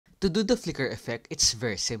To do the flicker effect, it's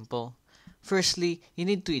very simple. Firstly, you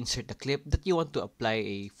need to insert the clip that you want to apply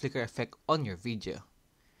a flicker effect on your video.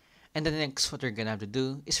 And then next, what we're gonna have to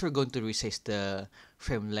do is we're going to resize the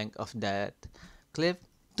frame length of that clip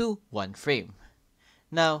to 1 frame.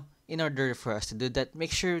 Now, in order for us to do that,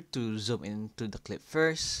 make sure to zoom into the clip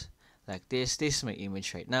first, like this. This is my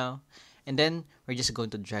image right now. And then, we're just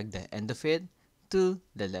going to drag the end of it to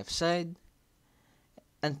the left side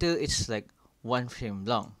until it's like 1 frame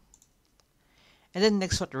long. And then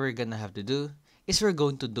next, what we're gonna have to do is we're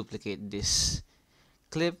going to duplicate this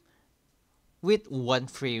clip with 1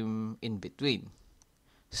 frame in between.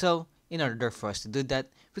 So, in order for us to do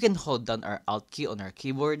that, we can hold down our Alt key on our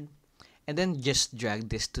keyboard and then just drag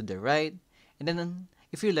this to the right. And then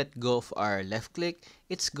if you let go of our left click,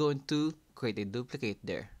 it's going to create a duplicate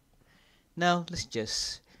there. Now, let's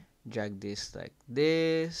just drag this like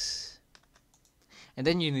this. And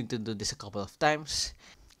then you need to do this a couple of times.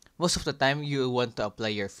 Most of the time, you want to apply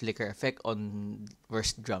your flicker effect on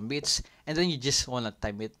worst drum beats, and then you just want to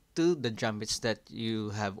time it to the drum beats that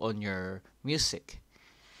you have on your music.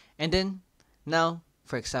 And then, now,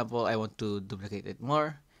 for example, I want to duplicate it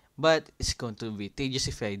more, but it's going to be tedious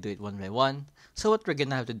if I do it one by one. So what we're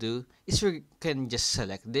gonna have to do is we can just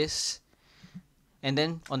select this, and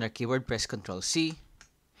then on our keyboard, press Ctrl C.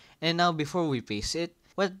 And now, before we paste it,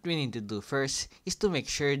 what we need to do first is to make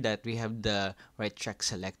sure that we have the right track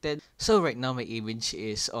selected. So right now my image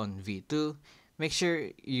is on V2. Make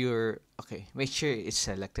sure it's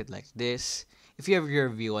selected like this. If you have your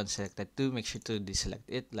V1 selected too, make sure to deselect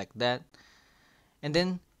it like that. And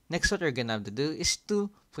then next, what we're gonna have to do is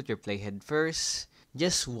to put your playhead first,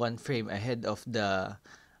 just 1 frame ahead of the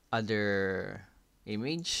other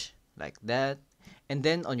image like that. And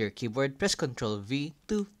then on your keyboard, press Ctrl V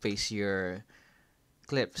to paste your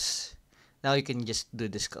clips. Now you can just do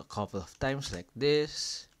this a couple of times like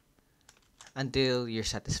this until you're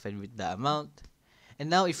satisfied with the amount. And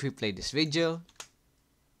now if we play this video,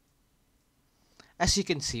 as you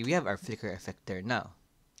can see, we have our flicker effect there now.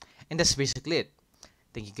 And that's basically it.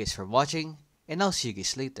 Thank you guys for watching, and I'll see you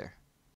guys later.